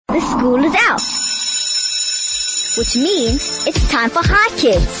The school is out, which means it's time for Hi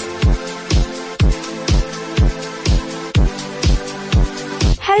Kids.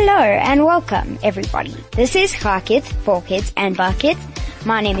 Hello and welcome everybody. This is Hi Kids, for kids and by kids.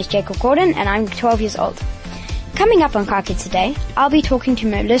 My name is Jacob Gordon and I'm 12 years old. Coming up on Hi Kids today, I'll be talking to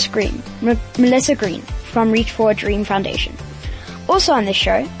Melissa Green from Reach for a Dream Foundation. Also on this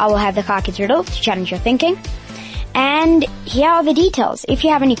show, I will have the Hi Kids riddle to challenge your thinking. And here are the details. If you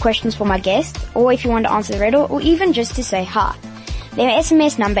have any questions for my guest, or if you want to answer the riddle, or even just to say hi. Their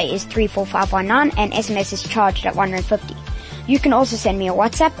SMS number is 34519 and SMS is charged at $150. You can also send me a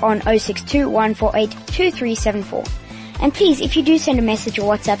WhatsApp on 062-148-2374. And please, if you do send a message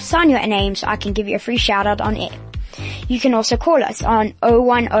or WhatsApp, sign your name so I can give you a free shout out on air. You can also call us on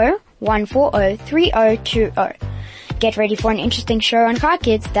 010-140-3020. Get ready for an interesting show on Hi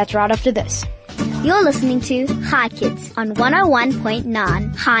Kids that's right after this. You're listening to Hi Kids on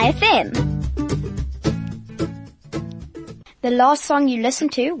 101.9 Hi FM. The last song you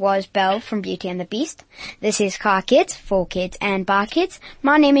listened to was Belle from Beauty and the Beast. This is Hi Kids, for kids and by kids.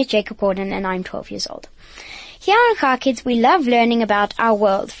 My name is Jacob Gordon and I'm 12 years old. Here on Hi Kids, we love learning about our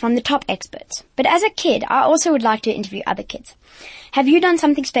world from the top experts. But as a kid, I also would like to interview other kids. Have you done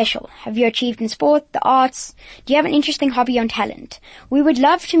something special? Have you achieved in sport, the arts? Do you have an interesting hobby or talent? We would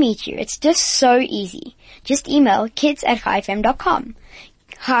love to meet you. It's just so easy. Just email kids@highfm.com.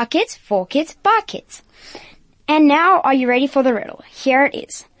 Hi Kids, for kids, by kids. And now, are you ready for the riddle? Here it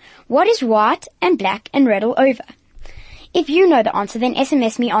is. What is white and black and red all over? If you know the answer, then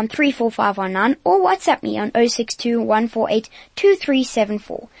SMS me on 34519 or WhatsApp me on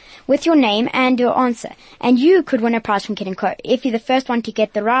 062-148-2374 with your name and your answer. And you could win a prize from Kid & Co. if you're the first one to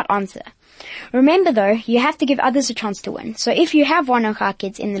get the right answer. Remember though, you have to give others a chance to win. So if you have won on Hi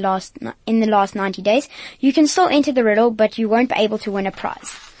Kids in the last 90 days, you can still enter the riddle, but you won't be able to win a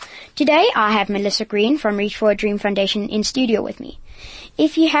prize. Today, I have Melissa Green from Reach for a Dream Foundation in studio with me.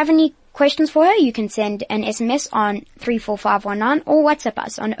 If you have any questions for her, you can send an SMS on 34519 or WhatsApp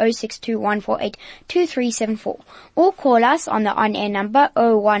us on 062-148-2374 or call us on the on-air number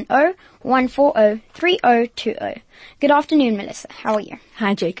 010-140-3020. Good afternoon, Melissa. How are you?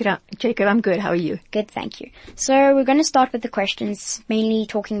 Hi, Jacob. I'm good. How are you? Good, thank you. So we're going to start with the questions, mainly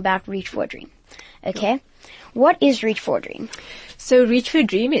talking about Reach for a Dream. Okay. What is Reach for a Dream? So Reach for a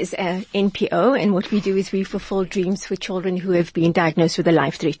Dream is an NPO, and what we do is we fulfill dreams for children who have been diagnosed with a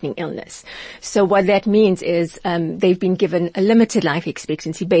life-threatening illness. So what that means is they've been given a limited life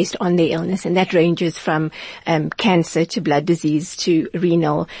expectancy based on their illness, and that ranges from cancer to blood disease to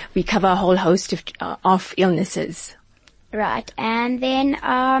renal. We cover a whole host of illnesses. Right, and then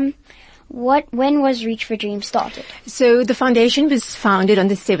when was Reach for Dream started? So the foundation was founded on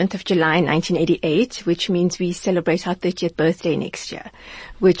the 7th of July, 1988, which means we celebrate our 30th birthday next year,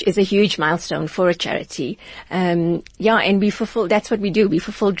 which is a huge milestone for a charity. And we fulfill, that's what we do. We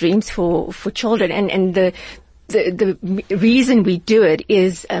fulfill dreams for children. And the reason we do it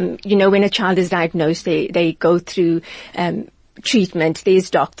is, when a child is diagnosed, they go through, treatment, there's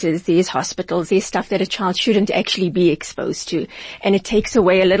doctors, there's hospitals, there's stuff that a child shouldn't actually be exposed to. And it takes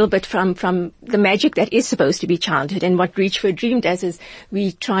away a little bit from the magic that is supposed to be childhood. And what Reach for a Dream does is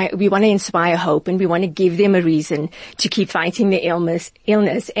we want to inspire hope, and we want to give them a reason to keep fighting the illness.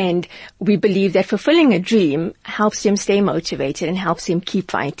 And we believe that fulfilling a dream helps them stay motivated and helps them keep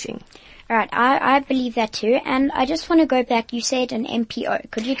fighting. Right, I believe that too, and I just want to go back. You said an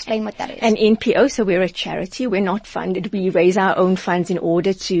NPO. Could you explain what that is? An NPO, so we're a charity. We're not funded. We raise our own funds in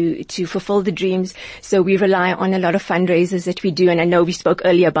order to fulfill the dreams. So we rely on a lot of fundraisers that we do, and I know we spoke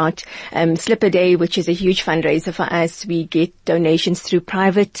earlier about Slipper Day, which is a huge fundraiser for us. We get donations through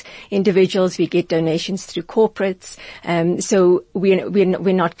private individuals. We get donations through corporates. So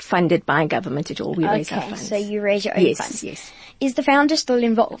we're not funded by government at all. We raise our funds. So you raise your own funds. Yes. Is the founder still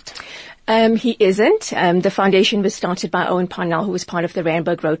involved? He isn't. The foundation was started by Owen Parnell, who was part of the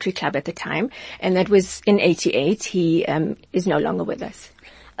Randburg Rotary Club at the time, and that was in 88. He is no longer with us.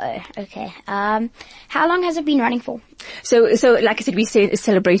 Oh, okay. How long has it been running for? So like I said, we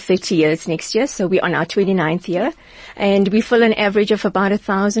celebrate 30 years next year, so we're on our 29th year, and we fill an average of about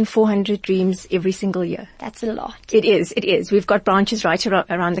 1,400 dreams every single year. That's a lot. It is. We've got branches right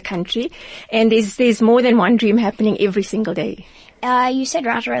around the country, and there's more than one dream happening every single day. You said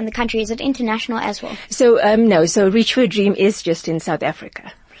right around the country. Is it international as well? So, no. So Reach for a Dream is just in South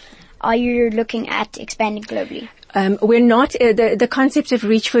Africa. Are you looking at expanding globally? We're not, the concept of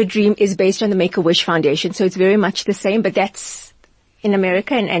Reach for a Dream is based on the Make-A-Wish Foundation, so it's very much the same, but that's in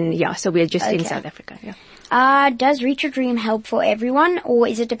America, and so we're just in South Africa, yeah. Does Reach Your Dream help for everyone, or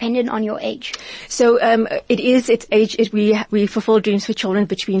is it dependent on your age? So it's age. We fulfill dreams for children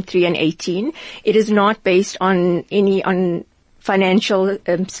between 3 and 18. It is not based on financial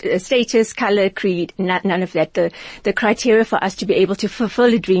status, color, creed, none of that. The criteria for us to be able to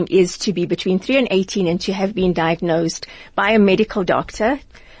fulfill a dream is to be between 3 and 18 and to have been diagnosed by a medical doctor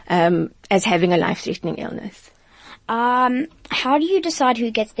as having a life-threatening illness. How do you decide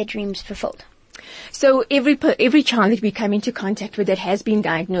who gets their dreams fulfilled? So every child that we come into contact with that has been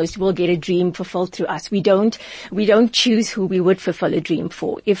diagnosed will get a dream fulfilled through us. We don't choose who we would fulfill a dream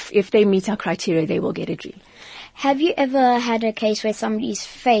for. If they meet our criteria, they will get a dream. Have you ever had a case where somebody's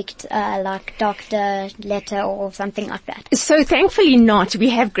faked, like doctor letter or something like that? So thankfully not. We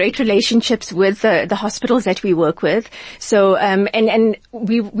have great relationships with the hospitals that we work with. So, and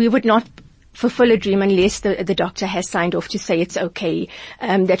we would not fulfill a dream unless the doctor has signed off to say it's okay,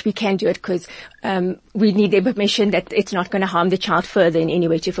 that we can do it, because, we need their permission that it's not going to harm the child further in any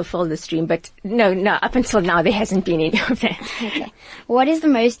way to fulfill this dream. But no, up until now there hasn't been any of that. Okay. What is the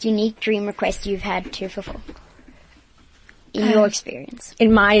most unique dream request you've had to fulfill? In your experience?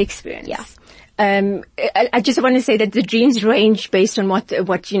 In my experience. Yeah. I just want to say that the dreams range based on what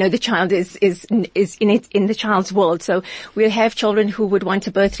the child is in the child's world. So we'll have children who would want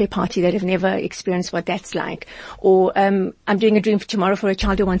a birthday party that have never experienced what that's like. Or, I'm doing a dream for tomorrow for a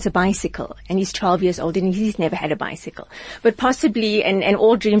child who wants a bicycle, and he's 12 years old and he's never had a bicycle. But possibly, and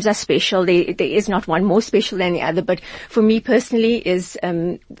all dreams are special. There is not one more special than the other. But for me personally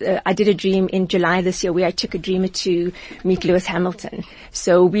I did a dream in July this year where I took a dreamer to meet Lewis Hamilton.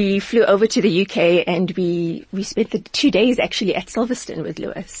 So we flew over to the UK and we spent the 2 days actually at Silverstone with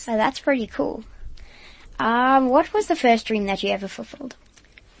Lewis. Oh, that's pretty cool. What was the first dream that you ever fulfilled?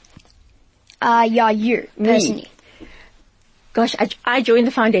 You, personally. Me. Gosh, I joined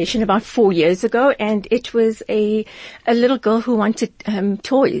the foundation about 4 years ago, and it was a little girl who wanted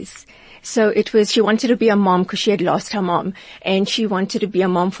toys. So she wanted to be a mom because she had lost her mom, and she wanted to be a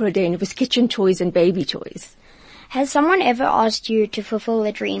mom for a day, and it was kitchen toys and baby toys. Has someone ever asked you to fulfill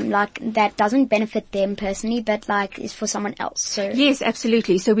a dream like that doesn't benefit them personally, but like is for someone else? So yes,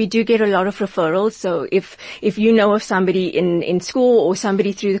 absolutely. So we do get a lot of referrals. So if you know of somebody in school or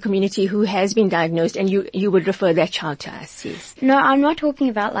somebody through the community who has been diagnosed, and you would refer that child to us, yes. No, I'm not talking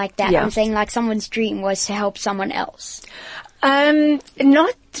about like that. Yeah. I'm saying like someone's dream was to help someone else.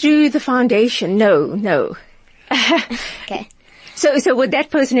 Not through the foundation. No. Okay. So would that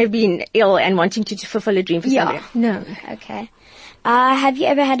person have been ill and wanting to fulfill a dream for somebody? No. Okay. Have you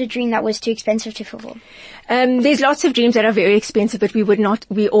ever had a dream that was too expensive to fulfill? There's lots of dreams that are very expensive, but we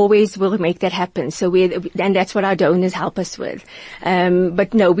always will make that happen. So and that's what our donors help us with.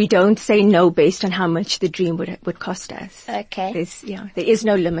 But no, we don't say no based on how much the dream would cost us. Okay. There is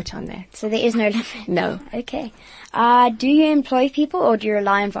no limit on that. So there is no limit? No. Okay. Do you employ people or do you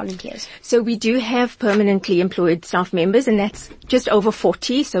rely on volunteers? So we do have permanently employed staff members, and that's just over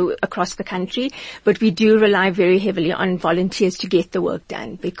 40, so across the country. But we do rely very heavily on volunteers to get the work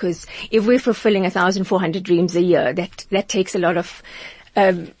done, because if we're fulfilling 1,400 dreams a year, that takes a lot of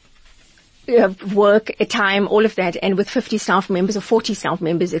work, time, all of that. And with 50 staff members or 40 staff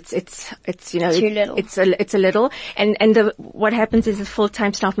members, it's too little. It's a little. And what happens is the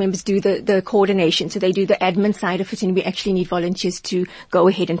full-time staff members do the coordination. So they do the admin side of it, and we actually need volunteers to go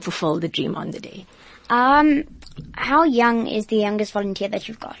ahead and fulfill the dream on the day. How young is the youngest volunteer that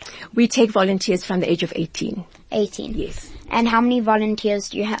you've got? We take volunteers from the age of 18. 18? Yes. And how many volunteers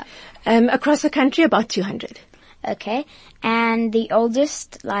do you have? Across the country, about 200. Okay. And the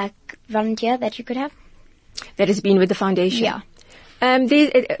oldest, volunteer that you could have? That has been with the foundation? Yeah.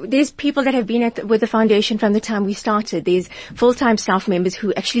 There's people that have been with the foundation from the time we started. There's full-time staff members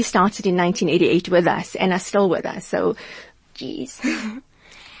who actually started in 1988 with us and are still with us. So, jeez.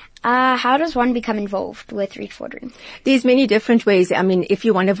 How does one become involved with Reach for Dream? There's many different ways. I mean, if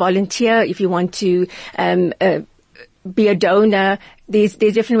you want to volunteer, if you want to be a donor, there's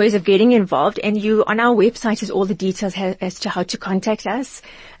different ways of getting involved, and on our website is all the details as to how to contact us.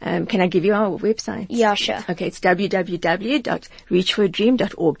 Can I give you our website? Yeah, sure. Okay, it's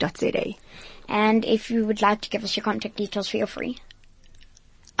www.reachfordream.org.za. And if you would like to give us your contact details, feel free.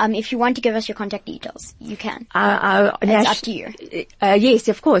 If you want to give us your contact details, you can. It's up to you. Yes,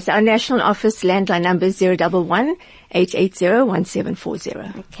 of course. Our national office landline number is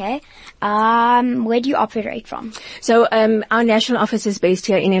 011-880-1740. Okay. Where do you operate from? So, our national office is based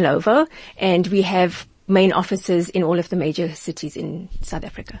here in Illovo, and we have main offices in all of the major cities in South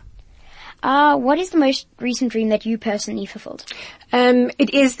Africa. What is the most recent dream that you personally fulfilled?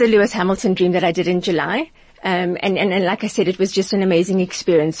 It is the Lewis Hamilton dream that I did in July. And like I said, it was just an amazing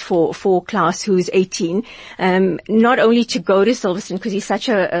experience for Klaus, who's 18, not only to go to Silverstone because he's such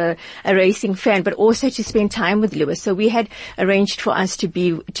a racing fan, but also to spend time with Lewis. So we had arranged for us to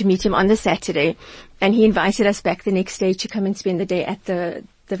meet him on the Saturday, and he invited us back the next day to come and spend the day at the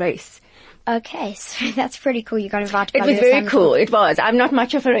race. Okay, so that's pretty cool. You got invited. It was very cool. It was. I'm not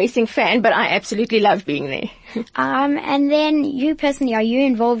much of a racing fan, but I absolutely loved being there. And then you personally, are you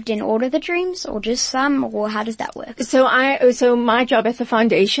involved in all of the dreams, or just some, or how does that work? So my job at the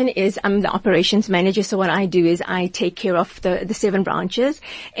foundation is I'm the operations manager. So what I do is I take care of the 7 branches,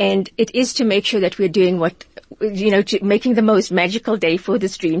 and it is to make sure that we're doing making the most magical day for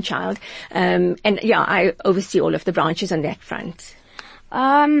this dream child. I oversee all of the branches on that front.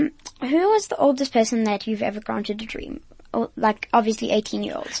 Who was the oldest person that you've ever granted a dream? Like, obviously 18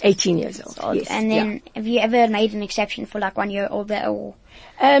 years old. 18 years old, yes. And then, have you ever made an exception for like 1 year older or?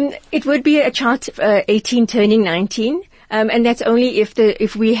 It would be a child, 18 turning 19. And that's only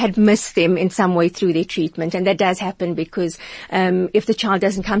if we had missed them in some way through their treatment. And that does happen because, if the child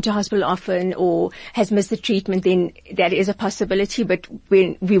doesn't come to hospital often or has missed the treatment, then that is a possibility, but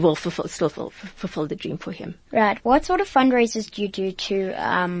we will still fulfill the dream for him. Right. What sort of fundraisers do you do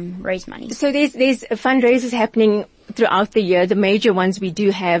to, raise money? So there's fundraisers happening throughout the year. The major ones we do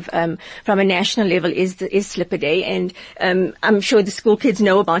have, from a national level is Slipper Day. And, I'm sure the school kids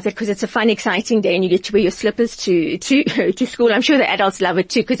know about that because it's a fun, exciting day and you get to wear your slippers to school. I'm sure the adults love it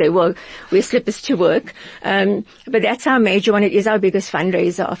too because they wear slippers to work. But that's our major one. It is our biggest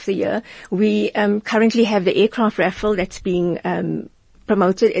fundraiser of the year. We, currently have the aircraft raffle that's being,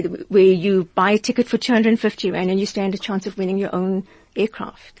 promoted where you buy a ticket for 250 Rand and you stand a chance of winning your own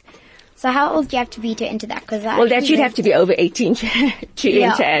aircraft. So how old do you have to be to enter that? That you'd have to be over 18 to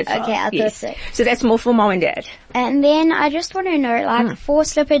enter as well. Okay, I thought so. So that's more for mom and dad. And then I just want to know, for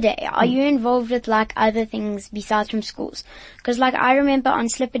Slipper Day, are you involved with other things besides from schools? Because I remember on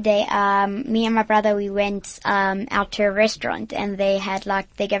Slipper Day, me and my brother, we went out to a restaurant and they had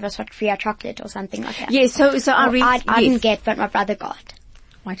they gave us free chocolate or something like that. Yes, so I didn't get, but my brother got.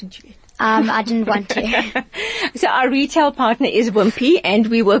 Why didn't you get? I didn't want to. So our retail partner is Wimpy, and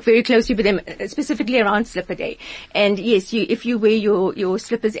we work very closely with them, specifically around Slipper Day. And yes, if you wear your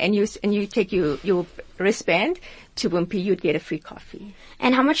slippers and you take your wristband to Wimpy, you'd get a free coffee.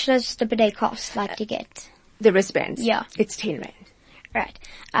 And how much does Slipper Day cost, to get? The wristbands? Yeah. It's 10 Rand. Right.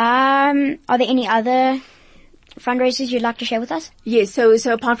 Are there any other fundraisers you'd like to share with us? Yes, so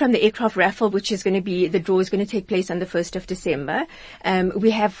apart from the aircraft raffle, which is going to be, the draw is going to take place on the 1st of December,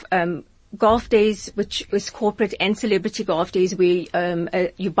 we have, golf days, which is corporate and celebrity golf days, where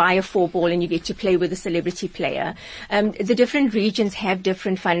you buy a 4-ball and you get to play with a celebrity player. The different regions have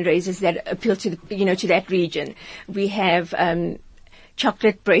different fundraisers that appeal to to that region. We have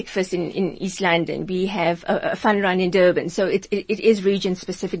chocolate breakfast in East London. We have a fun run in Durban. So it is region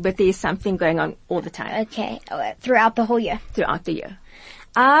specific, but there is something going on all the time. Okay, throughout the whole year. Throughout the year.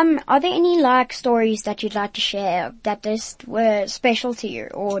 Are there any stories that you'd like to share that just were special to you,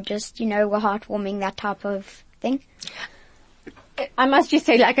 or just were heartwarming, that type of thing? I must just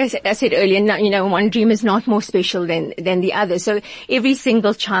say, like I said earlier, one dream is not more special than the other. So every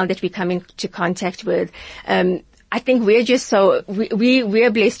single child that we come into contact with, I think we're just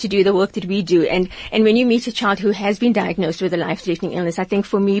we're blessed to do the work that we do. And when you meet a child who has been diagnosed with a life-threatening illness, I think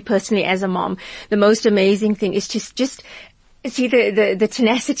for me personally as a mom, the most amazing thing is to just see the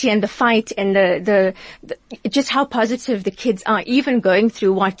tenacity and the fight and the just how positive the kids are, even going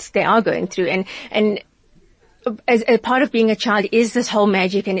through what they are going through. And as a part of being a child is this whole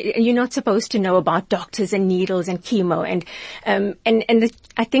magic, and you're not supposed to know about doctors and needles and chemo,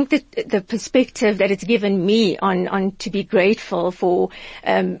 I think that the perspective that it's given me on to be grateful for,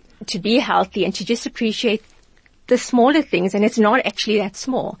 to be healthy and to just appreciate the smaller things, and it's not actually that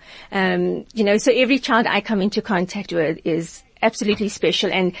small. So every child I come into contact with is absolutely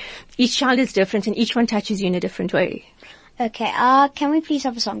special, and each child is different and each one touches you in a different way. Okay, can we please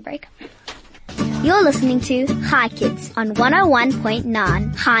have a song break? You're listening to Hi Kids on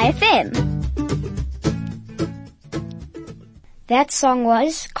 101.9 Hi FM. That song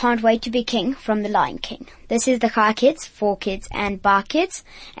was Can't Wait to Be King from The Lion King. This is the Hi Kids, For Kids and Bar Kids,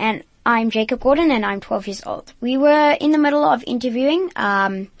 and I'm Jacob Gordon and I'm 12 years old. We were in the middle of interviewing,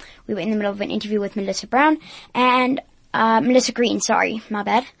 we were in the middle of an interview with Melissa Brown and, Melissa Green, sorry, my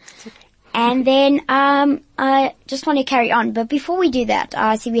bad. And then, I just want to carry on, but before we do that,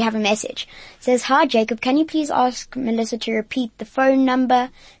 I see we have a message. It says, "Hi Jacob, can you please ask Melissa to repeat the phone number?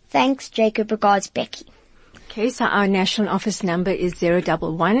 Thanks, Jacob, regards Becky." Okay, so our national office number is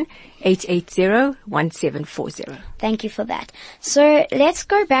 011-880-1740. Thank you for that. So let's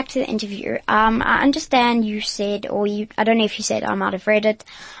go back to the interview. I understand you said, I don't know if you said, I might have read it,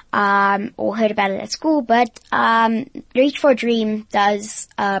 or heard about it at school, but, Reach for a Dream does,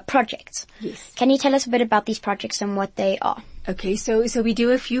 projects. Yes. Can you tell us a bit about these projects and what they are? Okay, so we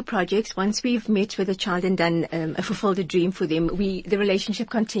do a few projects. Once we've met with a child and done fulfilled a dream for them, the relationship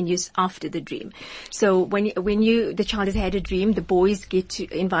continues after the dream. So when the child has had a dream, the boys get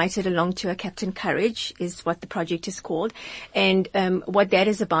invited along to a Captain Courage, is what the project is called. And what that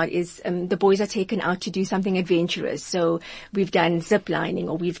is about is the boys are taken out to do something adventurous. So we've done zip lining,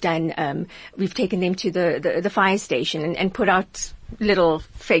 or we've taken them to the fire station and put out little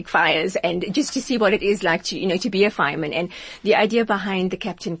fake fires, and just to see what it is like to be a fireman. And the idea behind the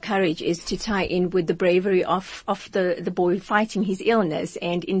Captain Courage is to tie in with the bravery of the boy fighting his illness.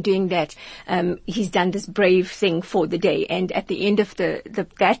 And in doing that, he's done this brave thing for the day. And at the end of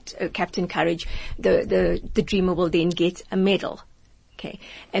that Captain Courage, the dreamer will then get a medal. Okay.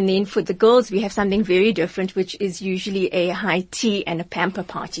 And then for the girls, we have something very different, which is usually a high tea and a pamper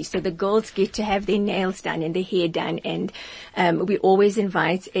party. So the girls get to have their nails done and their hair done. And, we always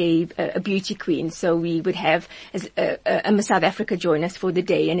invite a beauty queen. So we would have a Miss South Africa join us for the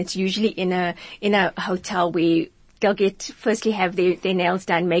day. And it's usually in a hotel where they'll firstly have their nails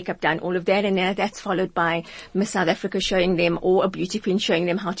done, makeup done, all of that. And that's followed by Miss South Africa showing them, or a beauty queen showing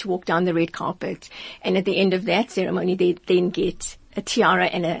them how to walk down the red carpet. And at the end of that ceremony, they then get a tiara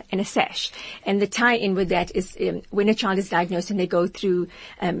and a sash. And the tie-in with that is when a child is diagnosed and they go through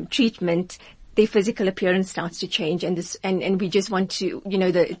treatment, their physical appearance starts to change, and we just want to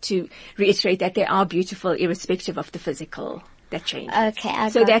to reiterate that they are beautiful irrespective of the physical that changes. Okay,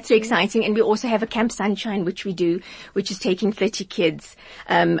 so that's very exciting. And we also have a Camp Sunshine, which we do, which is taking 30 kids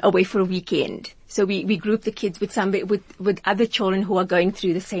away for a weekend. So we group the kids with other children who are going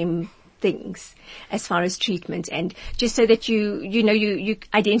through the same things as far as treatment, and just so that you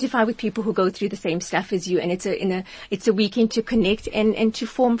identify with people who go through the same stuff as you, and it's a weekend to connect and to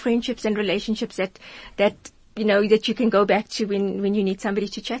form friendships and relationships that you can go back to when you need somebody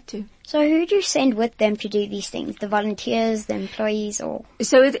to chat to. So who do you send with them to do these things? The volunteers, the employees, or?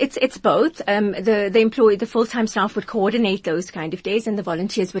 So it's both. The full-time staff would coordinate those kind of days, and the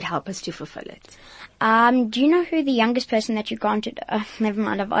volunteers would help us to fulfill it. Do you know who the youngest person that you granted? Never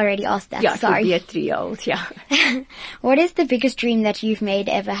mind, I've already asked that. Yeah, sorry. Yeah, it would be a 3-year-old, yeah. What is the biggest dream that you've made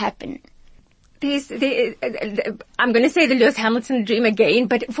ever happen? I'm going to say the Lewis Hamilton dream again,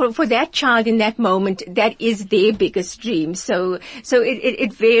 but for that child in that moment, that is their biggest dream. So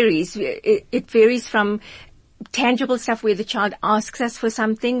it varies. It varies from tangible stuff where the child asks us for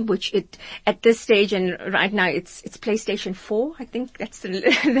something, which at this stage and right now it's PlayStation 4. I think that's the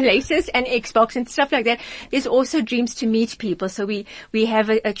latest, and Xbox and stuff like that. There's also dreams to meet people. So we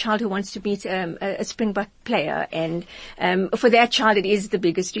have a child who wants to meet a Springbok player, and for that child it is the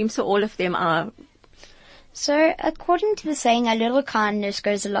biggest dream. So all of them are. So according to the saying, a little kindness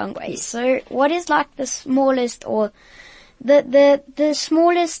goes a long way. So what is like the smallest or the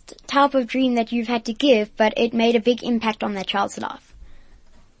smallest type of dream that you've had to give, but it made a big impact on that child's life?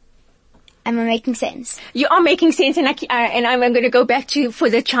 Am I making sense? You are making sense, and I'm going to go back to, for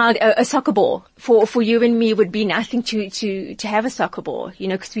the child, a soccer ball. For you and me would be nothing to have a soccer ball,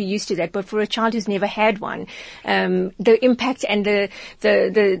 because we're used to that. But for a child who's never had one, the impact and the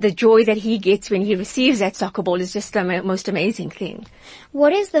joy that he gets when he receives that soccer ball is just the most amazing thing.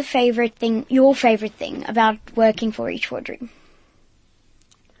 What is your favorite thing about working for Reach for a Dream?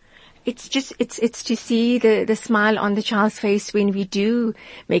 It's to see the smile on the child's face when we do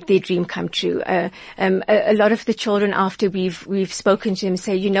make their dream come true. A lot of the children, after we've spoken to them,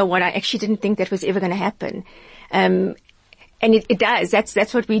 say, you know what, I actually didn't think that was ever going to happen. And it does.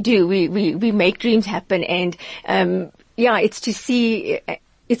 That's what we do. We make dreams happen. And, it's to see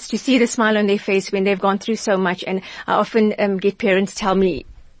the smile on their face when they've gone through so much. And I often, get parents tell me,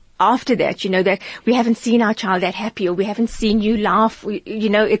 after that, that we haven't seen our child that happy, or we haven't seen you laugh.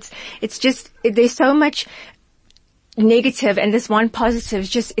 It's just, there's so much negative and this one positive.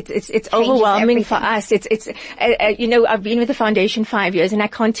 It's overwhelming for us. I've been with the foundation 5 years, and I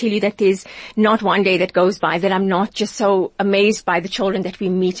can't tell you that there's not one day that goes by that I'm not just so amazed by the children that we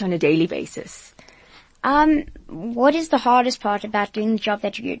meet on a daily basis. What is the hardest part about doing the job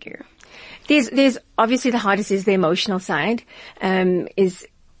that you do? There's obviously the hardest is the emotional side, is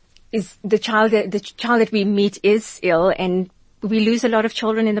the child that we meet is ill, and we lose a lot of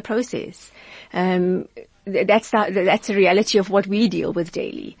children in the process. That's a reality of what we deal with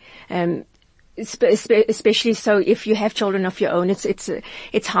daily. Especially so if you have children of your own,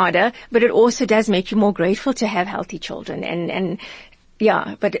 it's harder, but it also does make you more grateful to have healthy children and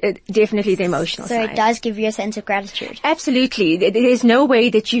yeah, but definitely the emotional side. So it does give you a sense of gratitude. Absolutely. There's no way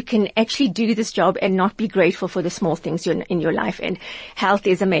that you can actually do this job and not be grateful for the small things in your life, and health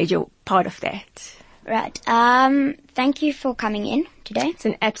is a major part of that. Right. Thank you for coming in today. It's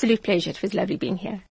an absolute pleasure. It was lovely being here.